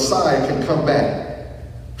that the Messiah can come back,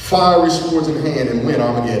 fiery swords in hand, and win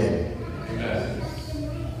Armageddon.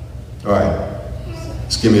 All right.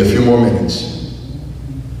 Just give me a few more minutes.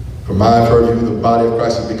 From my purview, the body of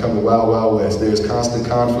Christ has become the wild, wild west. There is constant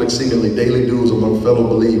conflict, seemingly daily duels among fellow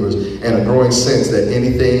believers, and a growing sense that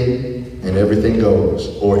anything and everything goes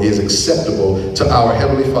or is acceptable to our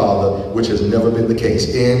Heavenly Father, which has never been the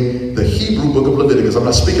case. In the Hebrew book of Leviticus, I'm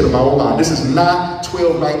not speaking of my own mind. This is not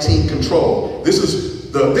 12:19 control. This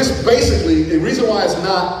basically, the reason why it's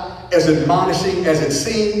not as admonishing as it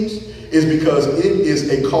seems is because it is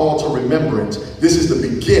a call to remembrance. This is the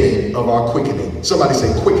beginning of our quickening. Somebody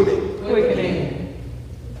say quickening. Quickening.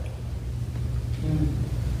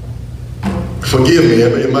 Forgive me,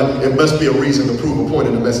 it must be a reason to prove a point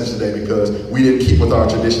in the message today because we didn't keep with our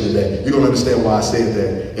tradition today. You're going to understand why I said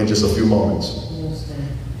that in just a few moments.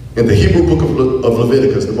 In the Hebrew book of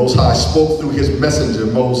Leviticus, the Most High spoke through his messenger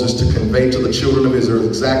Moses to convey to the children of Israel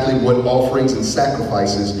exactly what offerings and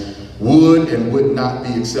sacrifices would and would not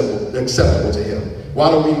be acceptable to him. Why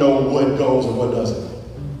do we know what goes and what doesn't?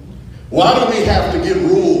 Why do we have to get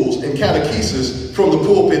rules and catechesis from the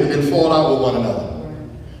pulpit and then fall out with one another?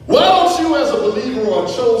 Why don't you as a believer or a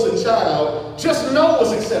chosen child just know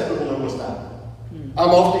what's acceptable and what's not? I'm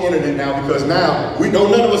off the internet now because now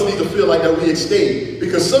none of us need to feel like that we escaped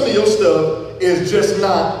because some of your stuff is just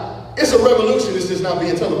not, it's a revolution, it's just not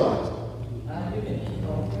being televised.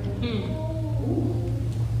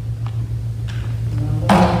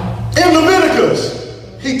 In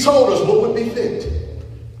Leviticus, he told us what would be fit,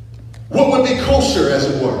 what would be kosher, as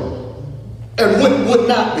it were, and what would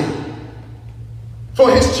not be. For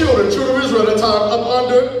his children of Israel at the time, up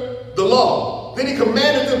under the law. Then he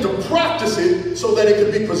commanded them to practice it so that it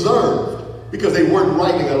could be preserved, because they weren't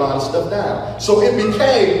writing a lot of stuff down. So it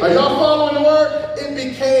became, are y'all following the word? It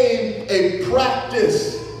became a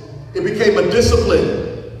practice. It became a discipline.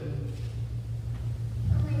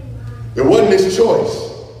 It wasn't his choice.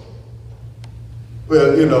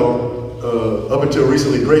 Well, you know, up until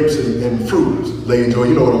recently, grapes and fruit, Lady Joy,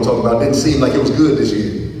 you know what I'm talking about, didn't seem like it was good this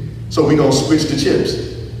year. So we're going to switch to chips.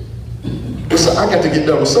 So I got to get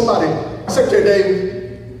done with somebody, Secretary Davis.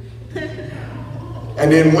 And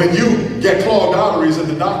then when you get clogged arteries and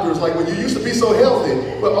the doctor is like, well, you used to be so healthy,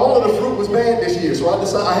 but all of the fruit was bad this year. So I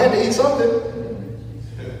decided I had to eat something.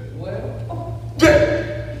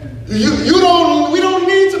 We don't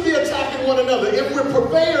need to be attacking one another. If we're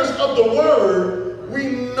purveyors of the word, we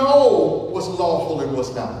know what's lawful and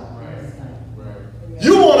what's not.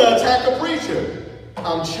 You want to attack a preacher.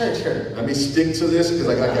 I'm church hurt. Let me stick to this because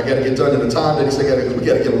I got to get done in the time that he said we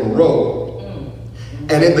got to get on the road.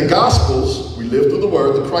 And in the Gospels, we live through the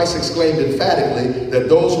word, the Christ exclaimed emphatically that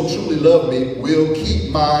those who truly love me will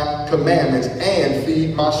keep my commandments and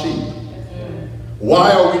feed my sheep.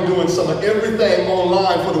 Why are we doing some of everything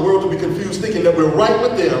online for the world to be confused, thinking that we're right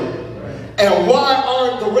with them? And why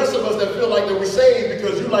aren't the rest of us that feel like that we're saved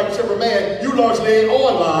because you like whichever man, you largely ain't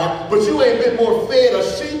online, but you ain't been more fed a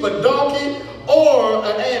sheep, a donkey, or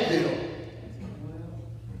an anvil?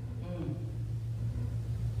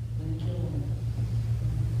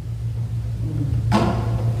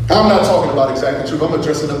 I'm not talking about exactly truth. I'm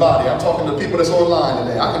addressing the body. I'm talking to people that's online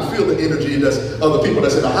today. I can feel the energy that's of the people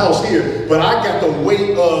that's in the house here, but I got the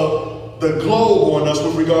weight of the globe on us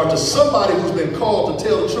with regard to somebody who's been called to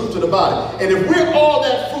tell the truth to the body. And if we're all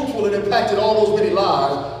that fruitful and impacted all those many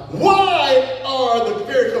lives, why are the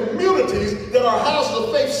very communities that our houses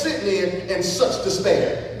of faith sitting in such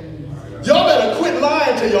despair? Y'all better quit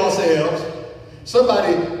lying to yourselves.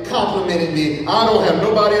 Somebody complimented me. I don't have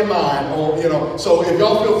nobody in mind, or so if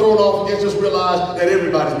y'all feel thrown off against, just realize that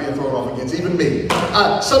everybody's being thrown off against, even me.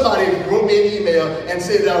 Somebody wrote me an email and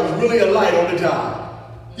said that I was really a light on the job.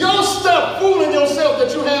 Y'all stop fooling yourself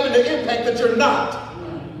that you're having the impact that you're not.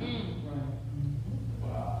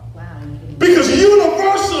 Because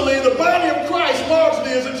universally, the body of Christ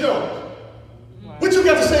largely is a joke. What you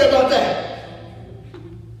got to say about that?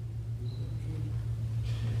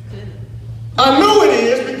 I know it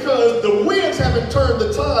is because the winds haven't turned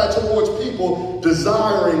the tide towards people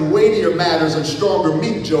desiring weightier matters and stronger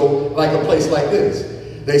meat, Joe, like a place like this.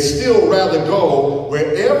 They still rather go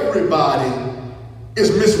where everybody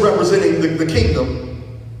is misrepresenting the kingdom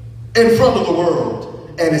in front of the world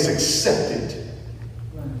and it's accepted.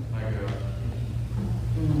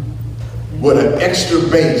 With an extra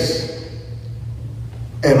bass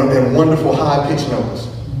and wonderful high-pitched notes.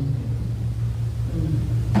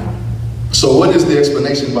 So what is the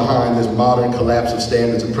explanation behind this modern collapse of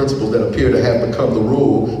standards and principles that appear to have become the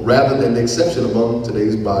rule rather than the exception among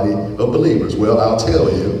today's body of believers? Well, I'll tell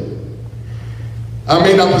you. I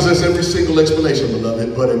may not possess every single explanation,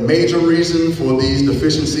 beloved, but a major reason for these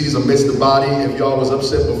deficiencies amidst the body, if y'all was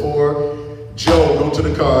upset before, Joe, go to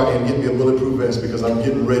the car and get me a bulletproof vest because I'm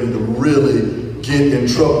getting ready to really get in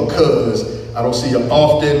trouble because I don't see you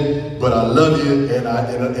often, but I love you, and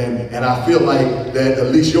I feel like that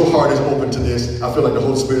at least your heart is open to this. I feel like the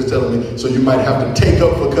Holy Spirit is telling me, so you might have to take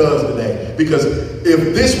up for cuz today. Because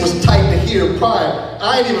if this was tight to hear prior,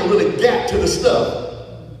 I ain't even really got to the stuff.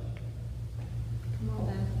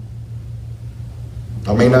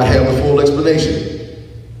 I may not have the full explanation,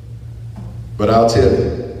 but I'll tell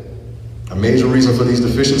you. A major reason for these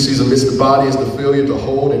deficiencies amidst the body is the failure to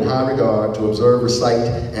hold in high regard, to observe, recite,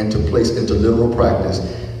 and to place into literal practice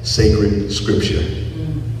sacred scripture.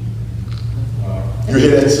 You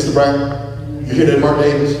hear that, Sister Brown? You hear that, Mark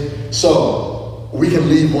Davis? So we can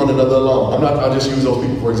leave one another alone. I'll just use those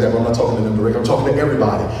people for example. I'm not talking to them directly. I'm talking to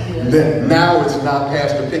everybody. Then now it's not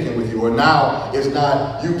pastor picking with you, or now it's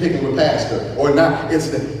not you picking with pastor, or not. It's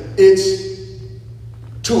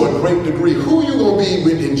to a great degree who you gonna be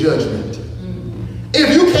with in judgment.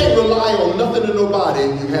 If you can't rely on nothing and nobody,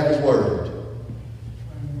 you have his word.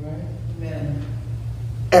 Amen.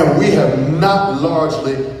 And we have not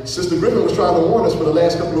largely, Sister Griffin was trying to warn us for the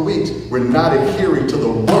last couple of weeks, we're not adhering to the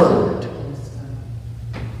word.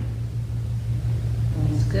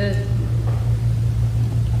 That's good.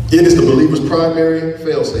 It is the believer's primary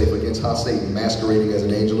failsafe against how Satan masquerading as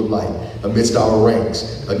an angel of light amidst our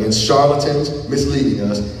ranks, against charlatans misleading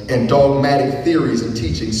us, and dogmatic theories and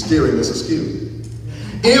teachings steering us askew.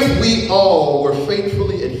 If we all were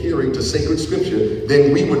faithfully adhering to sacred scripture,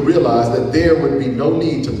 then we would realize that there would be no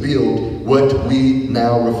need to build what we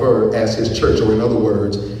now refer as his church, or in other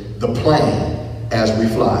words, the plan as we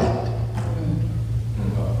fly it.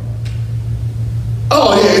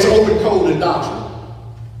 Oh yeah, it's open code and doctrine.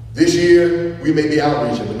 This year, we may be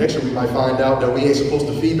outreaching, but next year we might find out that we ain't supposed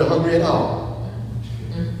to feed the hungry at all.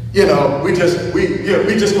 You know, we just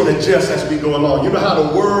gonna adjust as we go along. You know how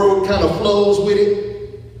the world kind of flows with it?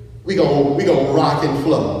 We gonna rock and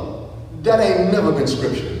flow. That ain't never been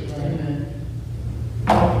scripture.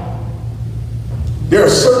 There are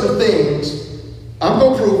certain things, I'm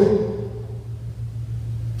gonna prove it,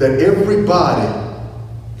 that everybody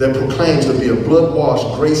that proclaims to be a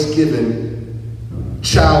blood-washed, grace-given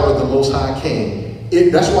child of the Most High King,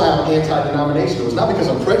 that's why I'm anti-denominational. It's not because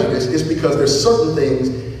I'm prejudiced, it's because there's certain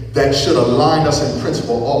things that should align us in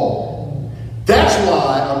principle all. That's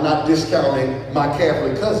why I'm not discounting my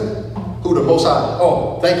Catholic cousin, who the Most High,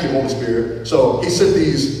 oh, thank you, Holy Spirit. So he sent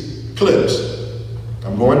these clips.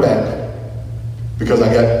 I'm going back. because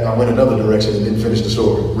I went another direction and didn't finish the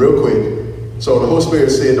story. Real quick. So the Holy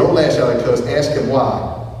Spirit said, don't lash out at cuz, ask him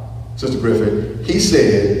why. Sister Griffin, he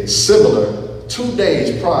said, similar, 2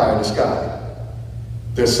 days prior in the sky,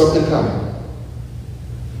 there's something coming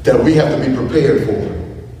that we have to be prepared for.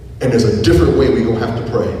 And there's a different way we're going to have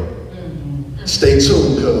to pray. Stay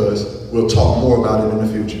tuned, cuz we'll talk more about it in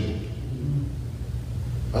the future.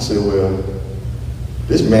 I said, well,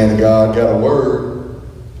 this man of God got a word,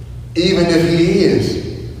 even if he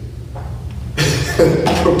is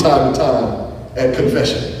from time to time at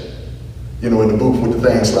confession. You know, in the booth with the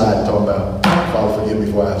thing sliding, talking about, Father, forgive me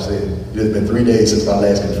for what I've said. It's been 3 days since my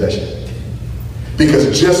last confession.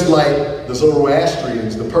 Because just like the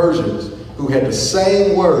Zoroastrians, the Persians, who had the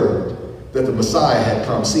same word that the Messiah had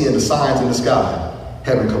come, seeing the signs in the sky,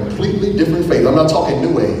 having completely different faith. I'm not talking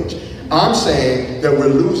New Age. I'm saying that we're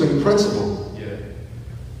losing principle.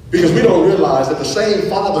 Because we don't realize that the same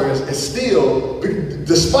Father is still,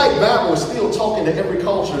 despite Bible, is still talking to every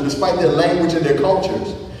culture, despite their language and their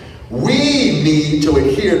cultures. We need to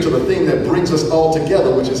adhere to the thing that brings us all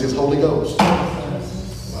together, which is his Holy Ghost.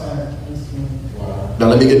 Now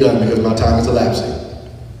let me get done because my time is elapsing.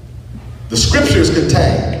 The scriptures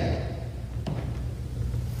contain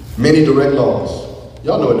many direct laws.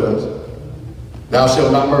 Y'all know it does. Thou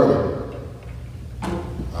shalt not murder.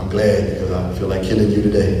 I'm glad because I feel like killing you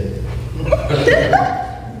today.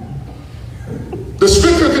 The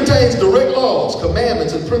scripture contains direct laws,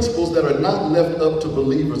 commandments, and principles that are not left up to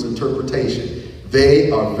believers' interpretation. They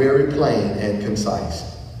are very plain and concise.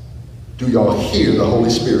 Do y'all hear the Holy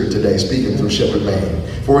Spirit today speaking through Shepherd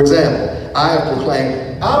Mann? For example, I have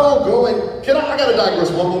proclaimed, I don't go and, I got to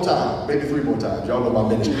digress one more time, maybe 3 more times. Y'all know my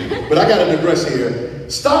ministry. But I got to digress here.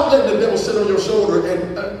 Stop letting the devil sit on your shoulder,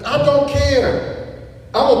 and I don't care.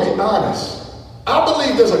 I'm going to be honest. I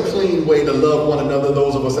believe there's a clean way to love one another,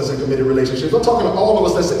 those of us that's in committed relationships. I'm talking to all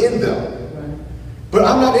of us that's in them. But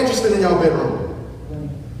I'm not interested in y'all bedroom.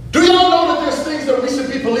 Do y'all know that there's things that we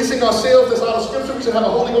should be policing ourselves that's out of scripture? We should have a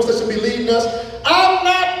Holy Ghost that should be leading us. I'm